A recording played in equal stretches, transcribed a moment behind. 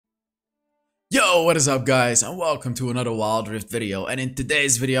Yo, what is up guys, and welcome to another Wild Rift video. And in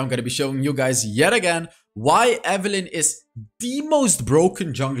today's video I'm going to be showing you guys yet again why Evelynn is the most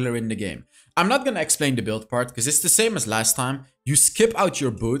broken jungler in the game. I'm not going to explain the build part because it's the same as last time. You skip out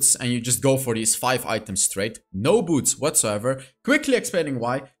your boots and you just go for these 5 items straight. No boots whatsoever. Quickly explaining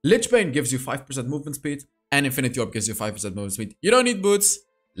why. Lichbane gives you 5% movement speed and Infinity Orb gives you 5% movement speed. You don't need boots.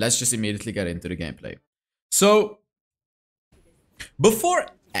 Let's just immediately get into the gameplay. So, before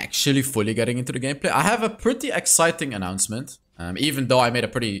actually fully getting into the gameplay, I have a pretty exciting announcement. Even though I made a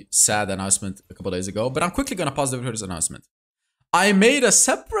pretty sad announcement a couple days ago, but I'm quickly gonna pause the video for this announcement. I made a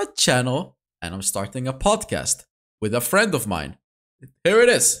separate channel and I'm starting a podcast with a friend of mine. Here it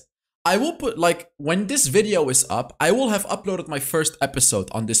is. I will put, when this video is up, I will have uploaded my first episode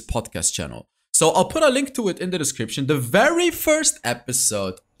on this podcast channel. So I'll put a link to it in the description. The very first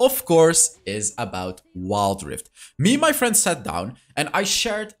episode, of course, is about Wild Rift. Me and my friend sat down and I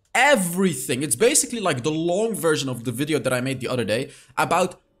shared everything. It's basically like the long version of the video that I made the other day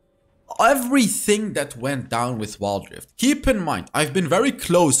about everything that went down with Wild Rift. Keep in mind, I've been very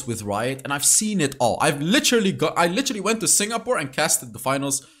close with Riot and I've seen it all. I literally went to Singapore and casted the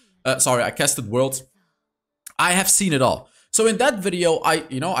finals. I casted Worlds. I have seen it all. So in that video,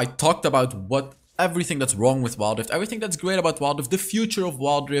 I talked about everything that's wrong with Wild Rift, everything that's great about Wild Rift, the future of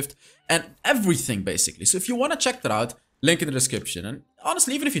Wild Rift, and everything basically. So if you want to check that out, link in the description. And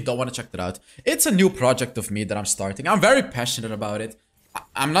honestly, even if you don't want to check that out, it's a new project of me that I'm starting. I'm very passionate about it.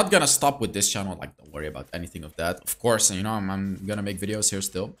 I'm not gonna stop with this channel. Don't worry about anything of that. Of course, I'm gonna make videos here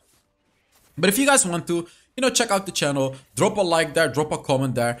still. But if you guys want to, check out the channel, drop a like there, drop a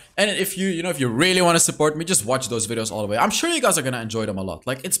comment there. And if you really want to support me, just watch those videos all the way. I'm sure you guys are going to enjoy them a lot.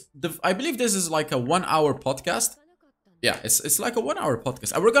 I believe this is like a 1-hour podcast. Yeah, it's like a 1-hour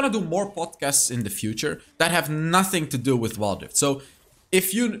podcast. And we're going to do more podcasts in the future that have nothing to do with Wild Rift. So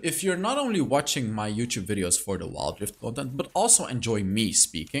if you're not only watching my YouTube videos for the Wild Rift content, but also enjoy me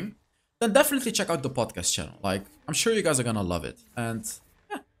speaking, then definitely check out the podcast channel. I'm sure you guys are going to love it. And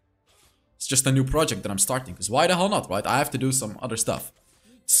it's just a new project that I'm starting, because why the hell not, right? I have to do some other stuff.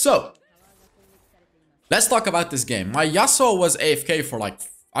 So, let's talk about this game. My Yasuo was AFK for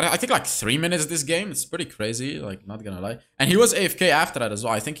I think 3 minutes this game. It's pretty crazy, not gonna lie. And he was AFK after that as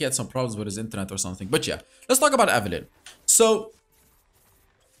well. I think he had some problems with his internet or something. But yeah, let's talk about Evelynn. So,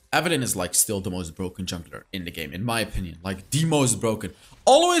 Evelynn is still the most broken jungler in the game, in my opinion. The most broken.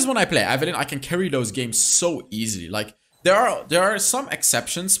 Always when I play Evelynn, I can carry those games so easily. There are some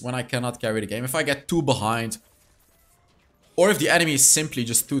exceptions when I cannot carry the game. If I get too behind, or if the enemy is simply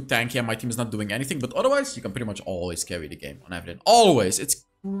just too tanky and my team is not doing anything. But otherwise, you can pretty much always carry the game on Evelynn. Always. It's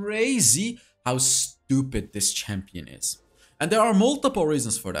crazy how stupid this champion is. And there are multiple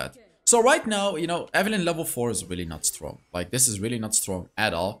reasons for that. So right now, Evelynn level 4 is really not strong. This is really not strong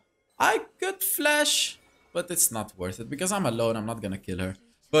at all. I could flash, but it's not worth it because I'm alone. I'm not gonna kill her.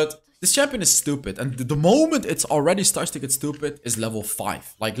 But this champion is stupid, and the moment it already starts to get stupid is level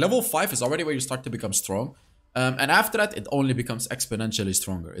 5. Level 5 is already where you start to become strong. And after that, it only becomes exponentially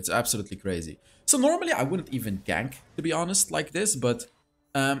stronger. It's absolutely crazy. So normally I wouldn't even gank, to be honest, like this. But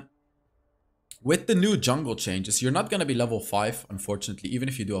with the new jungle changes, you're not going to be level 5, unfortunately, even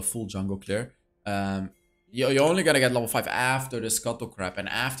if you do a full jungle clear. You're only going to get level 5 after the scuttle crap and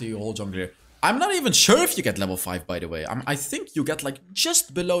after your whole jungle clear. I'm not even sure if you get level 5, by the way. I think you get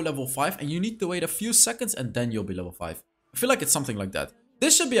just below level 5 and you need to wait a few seconds and then you'll be level 5. I feel like it's something like that.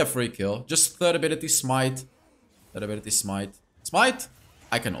 This should be a free kill. Just third ability smite. Third ability smite. Smite?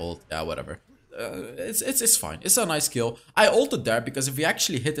 I can ult. Yeah, whatever. It's fine. It's a nice kill. I ulted there because if he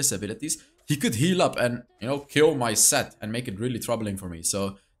actually hit his abilities, he could heal up and, kill my set and make it really troubling for me.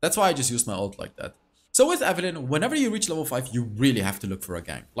 So that's why I just used my ult like that. So with Evelynn, whenever you reach level 5, you really have to look for a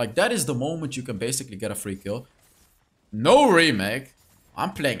gank. That is the moment you can basically get a free kill. No remake.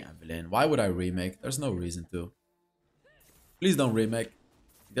 I'm playing Evelynn. Why would I remake? There's no reason to. Please don't remake.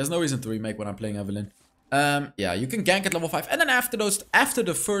 There's no reason to remake when I'm playing Evelynn. Yeah, you can gank at level 5. And then after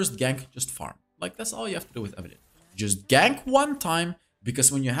the first gank, just farm. That's all you have to do with Evelynn. Just gank one time,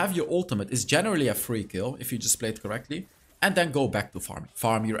 because when you have your ultimate, it's generally a free kill if you just play it correctly. And then go back to farming.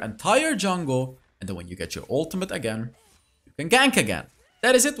 Farm your entire jungle. And then when you get your ultimate again, you can gank again.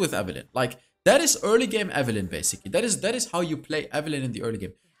 That is it with Evelynn. That is early game Evelynn, basically. That is how you play Evelynn in the early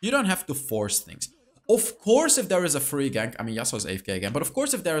game. You don't have to force things. Of course, if there is a free gank, I mean, Yasuo's AFK again, but of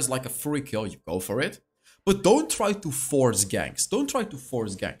course, if there is a free kill, you go for it. But don't try to force ganks. Don't try to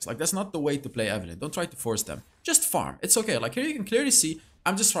force ganks. That's not the way to play Evelynn. Don't try to force them. Just farm. It's okay. Here you can clearly see,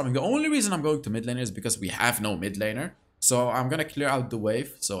 I'm just farming. The only reason I'm going to mid laner is because we have no mid laner. So I'm gonna clear out the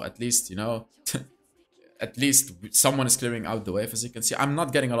wave. So at least, at least someone is clearing out the wave, as you can see. I'm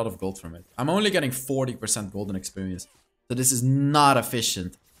not getting a lot of gold from it. I'm only getting 40% golden experience. So this is not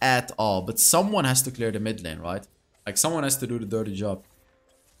efficient at all. But someone has to clear the mid lane, right? Like, someone has to do the dirty job.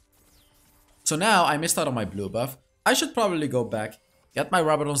 So now, I missed out on my blue buff. I should probably go back, get my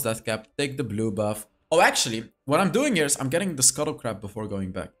Rabadon's death cap, take the blue buff. Oh, actually, what I'm doing here is I'm getting the Scuttle Crab before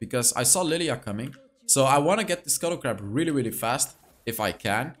going back. Because I saw Lilia coming. So I want to get the Scuttle Crab really, really fast, if I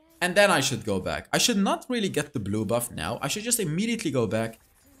can. And then I should go back. I should not really get the blue buff now. I should just immediately go back,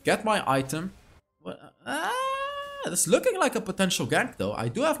 get my item. It's looking like a potential gank though. I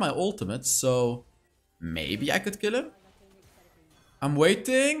do have my ultimate, so maybe I could kill him. I'm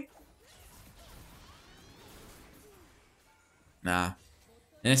waiting. Nah.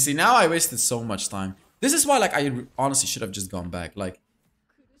 And see, now I wasted so much time. This is why, like, I honestly should have just gone back. Like,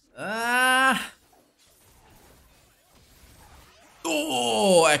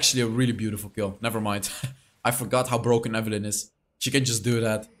 oh, actually a really beautiful kill. Never mind. I forgot how broken Evelynn is. She can just do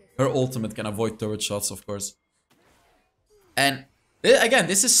that. Her ultimate can avoid turret shots, of course. And again,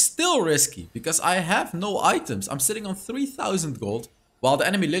 this is still risky because I have no items. I'm sitting on 3,000 gold while the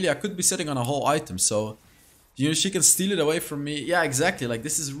enemy Lilia could be sitting on a whole item. So, you know, she can steal it away from me. Yeah, exactly. Like,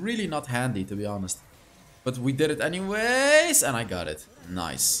 this is really not handy, to be honest. But we did it anyways, and I got it.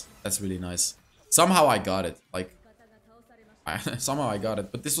 Nice. That's really nice. Somehow I got it. Like, somehow I got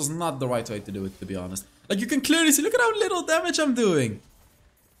it. But this was not the right way to do it, to be honest. Like, you can clearly see, look at how little damage I'm doing.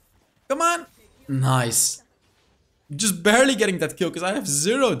 Come on. Nice. Just barely getting that kill because I have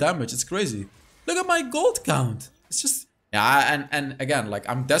 0 damage. It's crazy. Look at my gold count. It's just... Yeah, and again, like,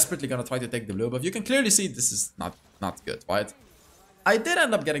 I'm desperately gonna try to take the blue buff. You can clearly see this is not good, right? I did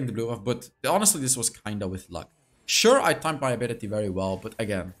end up getting the blue buff, but honestly, this was kinda with luck. Sure, I timed my ability very well, but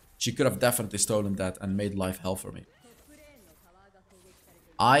again, she could have definitely stolen that and made life hell for me.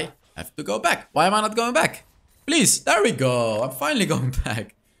 I have to go back. Why am I not going back? Please, there we go. I'm finally going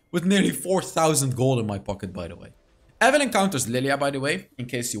back. With nearly 4,000 gold in my pocket, by the way. Evelynn counters Lilia, by the way, in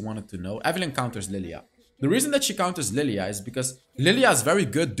case you wanted to know. Evelynn counters Lilia. The reason that she counters Lilia is because Lilia is very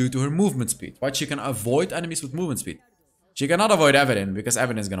good due to her movement speed, right? She can avoid enemies with movement speed. She cannot avoid Evelynn because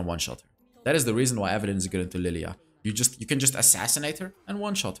Evelynn is gonna one-shot her. That is the reason why Evelynn is good into Lilia. You can just assassinate her and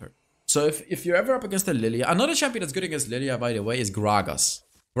one-shot her. So if you're ever up against a Lilia, another champion that's good against Lilia, by the way, is Gragas.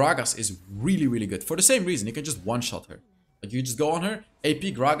 Gragas is really, really good. For the same reason, you can just one-shot her. Like, you just go on her,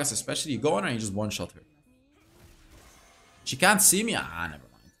 AP Gragas especially, you go on her and you just one-shot her. She can't see me? Ah, never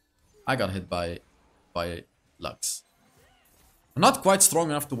mind. I got hit by Lux. I'm not quite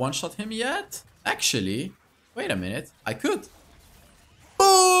strong enough to one-shot him yet. Actually, wait a minute. I could.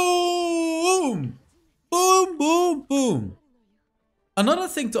 Boom! Boom, boom, boom. Another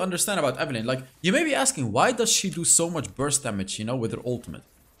thing to understand about Evelynn, like, you may be asking, why does she do so much burst damage, you know, with her ultimate?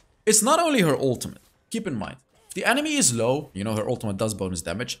 It's not only her ultimate. Keep in mind, if the enemy is low, you know, her ultimate does bonus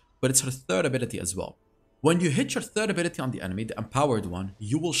damage, but it's her third ability as well. When you hit your third ability on the enemy, the empowered one,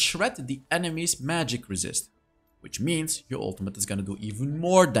 you will shred the enemy's magic resist. Which means your ultimate is going to do even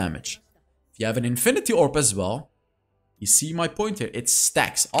more damage. If you have an infinity orb as well, you see my point here, it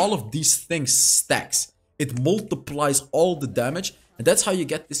stacks. All of these things stacks. It multiplies all the damage, and that's how you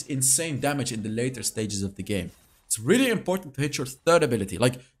get this insane damage in the later stages of the game. It's really important to hit your third ability.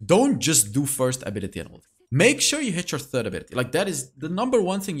 Like, don't just do first ability and ult. Make sure you hit your third ability. Like, that is the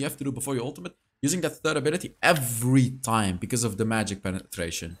 #1 thing you have to do before your ultimate. Using that third ability every time because of the magic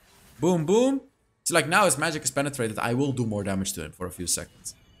penetration. Boom, boom. See, like, now as magic is penetrated, I will do more damage to him for a few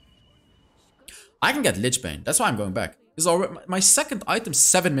seconds. I can get Lich Bane. That's why I'm going back. This is already my second item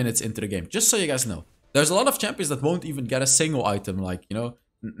 7 minutes into the game. Just so you guys know. There's a lot of champions that won't even get a single item. Like, you know,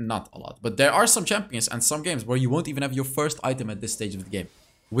 not a lot. But there are some champions and some games where you won't even have your first item at this stage of the game.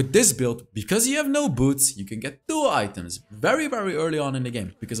 With this build, because you have no boots, you can get 2 items very, very early on in the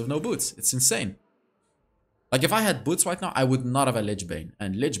game because of no boots. It's insane. Like, if I had boots right now, I would not have a Lich Bane.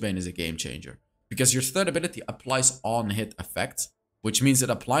 And Lich Bane is a game changer. Because your third ability applies on-hit effects, which means it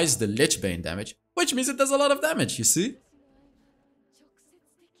applies the Lich Bane damage, which means it does a lot of damage, you see?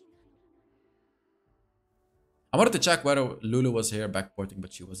 I wanted to check whether Lulu was here backporting,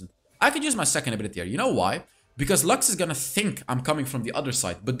 but she wasn't. I could use my second ability here. You know why? Because Lux is gonna think I'm coming from the other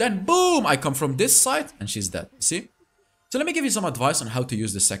side. But then, boom, I come from this side and she's dead. See? So let me give you some advice on how to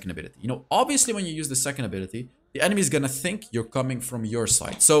use the second ability. You know, obviously when you use the second ability, the enemy is gonna think you're coming from your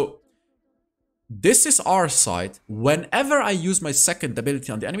side. So this is our side. Whenever I use my second ability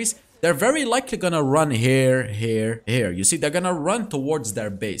on the enemies, they're very likely gonna run here, here, here. You see, they're gonna run towards their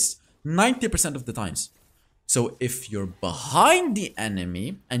base 90% of the times. So if you're behind the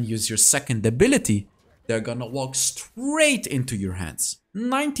enemy and use your second ability, they're gonna walk straight into your hands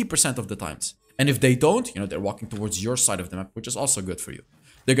 90% of the times. And if they don't, you know, they're walking towards your side of the map, which is also good for you.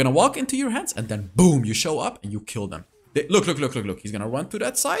 They're gonna walk into your hands and then boom, you show up and you kill them. Look. He's gonna run to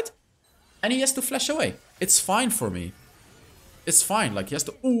that side and he has to flash away. It's fine for me. It's fine. Like he has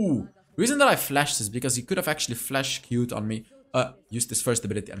to. Ooh. The reason that I flashed is because he could have actually flash Q'd on me, used his first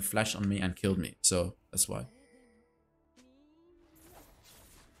ability and flash on me and killed me. So that's why.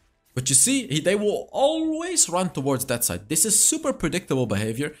 But you see, they will always run towards that side. This is super predictable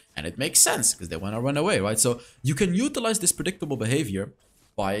behavior, and it makes sense because they want to run away, right? So you can utilize this predictable behavior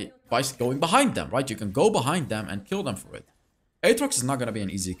by going behind them, right? You can go behind them and kill them for it. Aatrox is not going to be an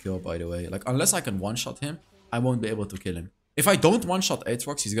easy kill, by the way. Like, unless I can one-shot him, I won't be able to kill him. If I don't one-shot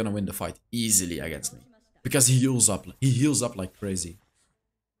Aatrox, he's going to win the fight easily against me. Because he heals up. He heals up like crazy.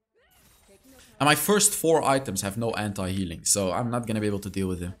 And my first 4 items have no anti-healing, so I'm not going to be able to deal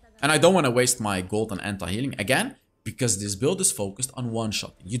with him. And I don't want to waste my gold on anti-healing, again, because this build is focused on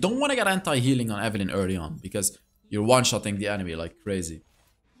one-shotting. You don't want to get anti-healing on Evelynn early on, because you're one-shotting the enemy like crazy.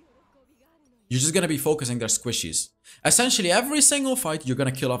 You're just going to be focusing their squishies. Essentially, every single fight, you're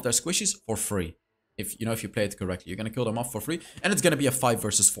going to kill off their squishies for free. If you play it correctly, you're going to kill them off for free, and it's going to be a 5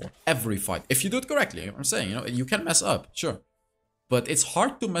 versus 4. Every fight. If you do it correctly, I'm saying, you can mess up, sure. But it's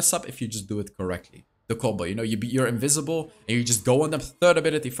hard to mess up if you just do it correctly. The combo, you're invisible and you just go on them. Third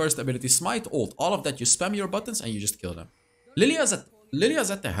ability, first ability, smite, ult, all of that. You spam your buttons and you just kill them. Lilia's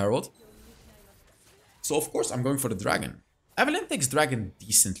at the Herald, so of course I'm going for the dragon. Evelynn takes dragon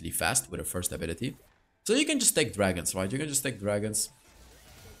decently fast with her first ability, so you can just take dragons, right? You can just take dragons.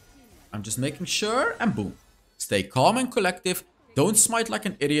 I'm just making sure, and boom. Stay calm and collective. Don't smite like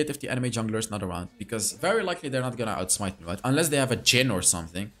an idiot if the enemy jungler is not around, because very likely they're not gonna outsmite me, right? Unless they have a Jhin or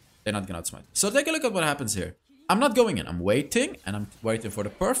something. They're not gonna outsmite. So take a look at what happens here. I'm not going in. I'm waiting, and I'm waiting for the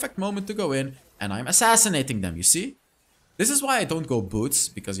perfect moment to go in, and I'm assassinating them, you see? This is why I don't go boots,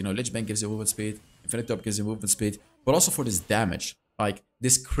 because, Lich Bane gives you movement speed, Infinite Orb gives you movement speed, but also for this damage. Like,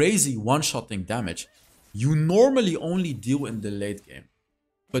 this crazy one-shotting damage, you normally only deal in the late game.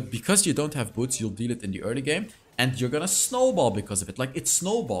 But because you don't have boots, you'll deal it in the early game, and you're gonna snowball because of it. Like, it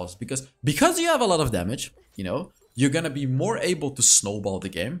snowballs, because you have a lot of damage, you're gonna be more able to snowball the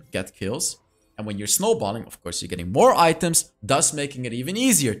game, get kills. And when you're snowballing, of course, you're getting more items, thus making it even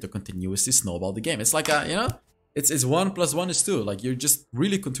easier to continuously snowball the game. It's like it's 1 + 1 is 2. Like, you're just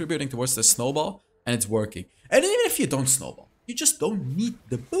really contributing towards the snowball, and it's working. And even if you don't snowball, you just don't need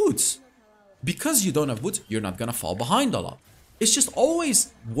the boots. Because you don't have boots, you're not gonna fall behind a lot. It's just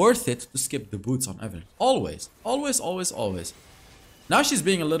always worth it to skip the boots on Evelynn. Always. Always, always, always. Now she's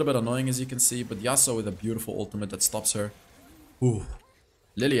being a little bit annoying, as you can see, but Yasuo with a beautiful ultimate that stops her. Ooh.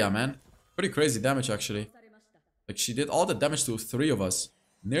 Lilia, man. Pretty crazy damage, actually. Like, she did all the damage to 3 of us.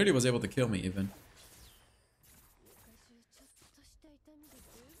 Nearly was able to kill me, even.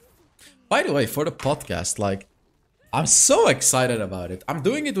 By the way, for the podcast, like, I'm so excited about it. I'm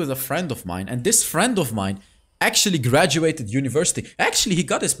doing it with a friend of mine, and this friend of mine actually graduated university. Actually, he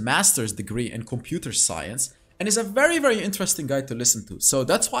got his master's degree in computer science, and is a very, very interesting guy to listen to. So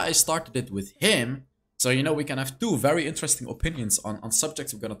that's why I started it with him. So, we can have 2 very interesting opinions on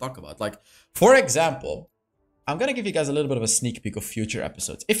subjects we're going to talk about. Like, for example, I'm going to give you guys a little bit of a sneak peek of future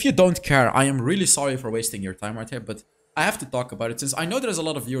episodes. If you don't care, I am really sorry for wasting your time right here, but I have to talk about it since I know there's a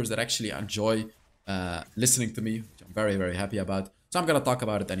lot of viewers that actually enjoy listening to me, which I'm very, very happy about. So I'm going to talk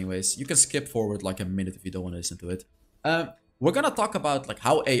about it anyways. You can skip forward like a minute if you don't want to listen to it. We're going to talk about like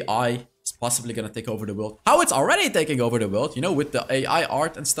how AI is possibly going to take over the world. How it's already taking over the world, with the AI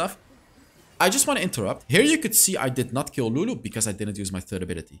art and stuff. I just want to interrupt. Here you could see I did not kill Lulu because I didn't use my third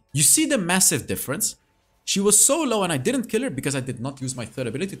ability. You see the massive difference? She was so low and I didn't kill her because I did not use my third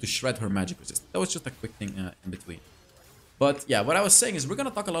ability to shred her magic resist. That was just a quick thing in between. But yeah, what I was saying is we're going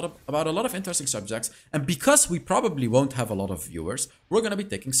to talk about a lot of interesting subjects. And because we probably won't have a lot of viewers, we're going to be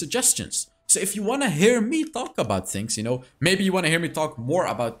taking suggestions. So if you want to hear me talk about things, maybe you want to hear me talk more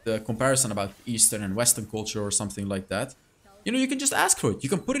about the comparison about Eastern and Western culture or something like that, you can just ask for it. You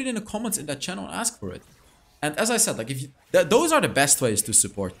can put it in the comments in that channel and ask for it. And as I said, like those are the best ways to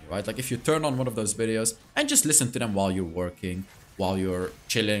support me, right? Like if you turn on one of those videos and just listen to them while you're working, while you're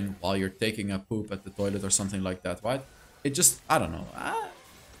chilling, while you're taking a poop at the toilet or something like that, right? It just, I don't know.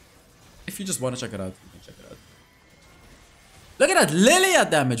 If you just want to check it out, you can check it out. Look at that Lilia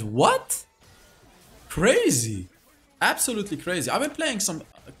damage. What? Crazy. Absolutely crazy. I've been playing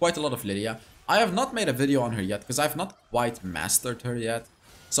quite a lot of Lilia. I have not made a video on her yet because I've not quite mastered her yet.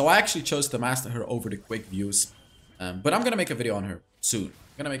 So I actually chose to master her over the quick views. But I'm going to make a video on her soon.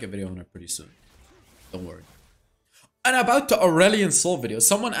 I'm going to make a video on her pretty soon. Don't worry. And about the Aurelion Soul video,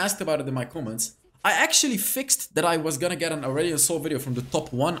 someone asked about it in my comments. I actually fixed that I was gonna get an Aurelion Sol video from the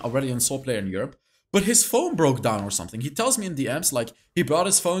top 1 Aurelion Sol player in Europe, but his phone broke down or something. He tells me in DMs, like, he brought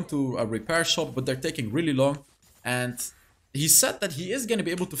his phone to a repair shop, but they're taking really long. And he said that he is gonna be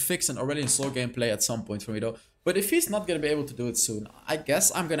able to fix an Aurelion Sol gameplay at some point for me though. But if he's not gonna be able to do it soon, I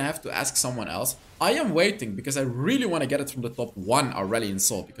guess I'm gonna have to ask someone else. I am waiting because I really want to get it from the top 1 Aurelion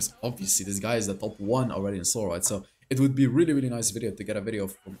Sol, because obviously this guy is the top 1 Aurelion Sol, right? So it would be really, really nice video to get a video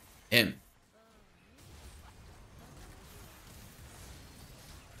from him.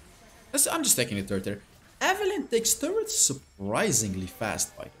 I'm just taking a turret here. Evelynn takes turrets surprisingly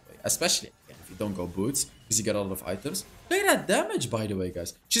fast, by the way. Especially again, if you don't go boots, because you get a lot of items. Look at that damage, by the way,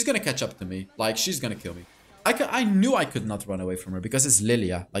 guys. She's gonna catch up to me. Like, she's gonna kill me. I knew I could not run away from her because it's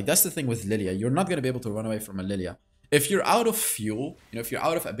Lilia. Like, that's the thing with Lilia. You're not gonna be able to run away from a Lilia. If you're out of fuel, you know, if you're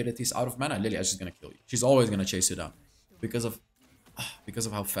out of abilities, out of mana, Lilia is just gonna kill you. She's always gonna chase you down. Because of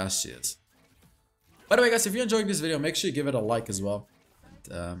how fast she is. By the way, guys, if you're enjoying this video, make sure you give it a like as well.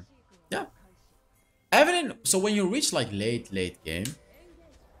 And, yeah. Evelynn, so when you reach like late game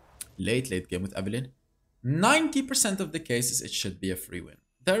with Evelynn, 90% of the cases it should be a free win.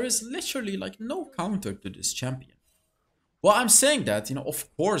 There is literally like no counter to this champion. Well, I'm saying that, you know, of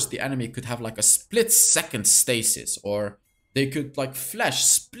course the enemy could have like a split-second stasis, or they could like flash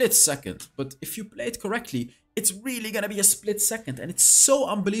split-second, but if you play it correctly, it's really gonna be a split-second, and it's so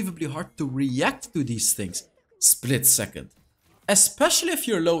unbelievably hard to react to these things split-second. Especially if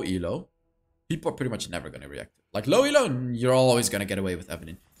you're low elo. People are pretty much never going to react. Like low elo, you're always going to get away with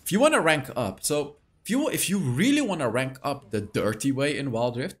Evelynn. If you want to rank up, so if you really want to rank up the dirty way in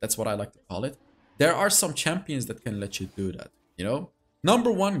Wild Rift, that's what I like to call it, there are some champions that can let you do that, you know?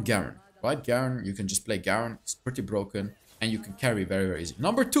 Number 1, Garen, right? Garen, you can just play Garen, it's pretty broken, and you can carry very, very easy.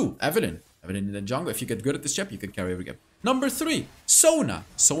 Number 2, Evelynn. Evelynn in the jungle, if you get good at this champ, you can carry every game. Number 3, Sona.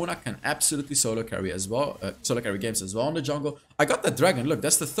 Sona can absolutely solo carry as well, solo carry games as well in the jungle. I got that dragon. Look,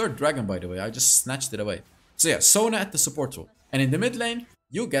 that's the 3rd dragon, by the way. I just snatched it away. So yeah, Sona at the support role. And in the mid lane,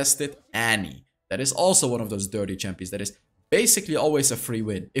 you guessed it, Annie. That is also one of those dirty champions. That is basically always a free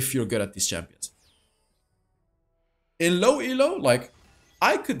win if you're good at these champions. In low elo, like,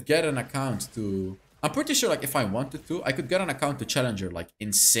 I could get an account to... I'm pretty sure, like, if I wanted to, I could get an account to Challenger, like,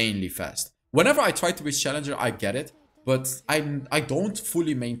 insanely fast. Whenever I try to reach Challenger, I get it. But I don't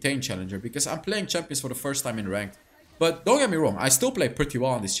fully maintain Challenger because I'm playing champions for the first time in ranked. But don't get me wrong, I still play pretty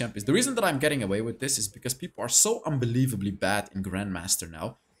well on these champions. The reason that I'm getting away with this is because people are so unbelievably bad in Grandmaster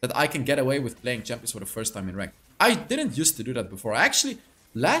now that I can get away with playing champions for the first time in ranked. I didn't used to do that before. Actually,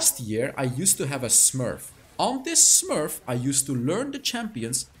 last year, I used to have a Smurf. On this Smurf, I used to learn the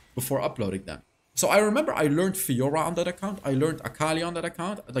champions before uploading them. So I remember I learned Fiora on that account. I learned Akali on that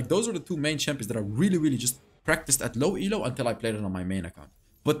account. Like, those are the 2 main champions that I really, really just practiced at low elo until I played it on my main account.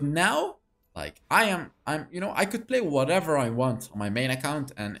 But now, like, I'm you know, I could play whatever I want on my main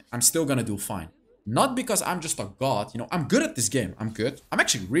account and I'm still gonna do fine. Not because I'm just a god, you know, I'm good at this game. I'm good. I'm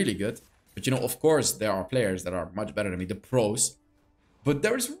actually really good. But, you know, of course, there are players that are much better than me, the pros. But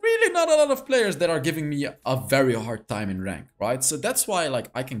there's really not a lot of players that are giving me a very hard time in rank, right? So that's why, like,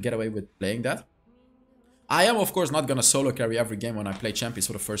 I can get away with playing that. I am, of course, not gonna solo carry every game when I play champions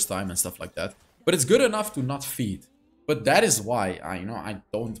for the first time and stuff like that. But it's good enough to not feed. But that is why I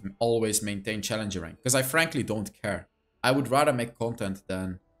don't always maintain challenger rank. Because I frankly don't care. I would rather make content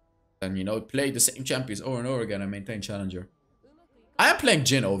than you know, play the same champions over and over again and maintain challenger. I am playing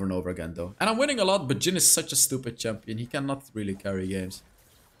Jhin over and over again though. And I'm winning a lot, but Jhin is such a stupid champion. He cannot really carry games.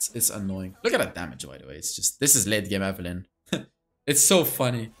 It's annoying. Look at that damage, by the way. It's just, this is late game Evelynn. It's so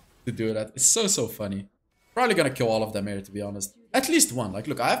funny to do that. It's so funny. Probably gonna kill all of them here, to be honest. At least one. Like,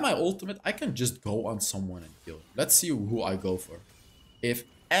 look, I have my ultimate. I can just go on someone and kill. Let's see who I go for. If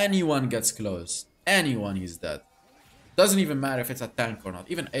anyone gets close, anyone, he's dead. Doesn't even matter if it's a tank or not.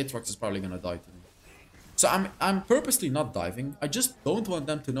 Even Aatrox is probably gonna die to me. So I'm purposely not diving. I just don't want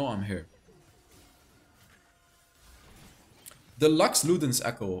them to know I'm here. The Lux Luden's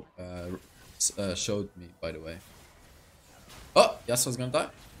Echo showed me, by the way. Oh, Yasuo's gonna die.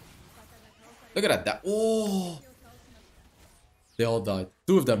 Look at that. Oh! They all died.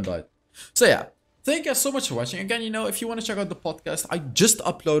 2 of them died. So yeah, thank you so much for watching. Again, you know, if you want to check out the podcast, I just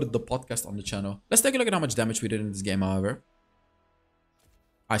uploaded the podcast on the channel. Let's take a look at how much damage we did in this game, however.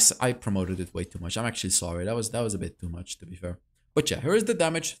 I promoted it way too much. I'm actually sorry. That was a bit too much, to be fair. But yeah, here is the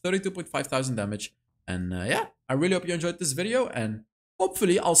damage. 32.5 thousand damage. And yeah, I really hope you enjoyed this video. And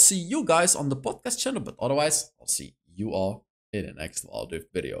hopefully I'll see you guys on the podcast channel. But otherwise, I'll see you all in the next Wild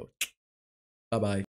Rift video. Bye-bye.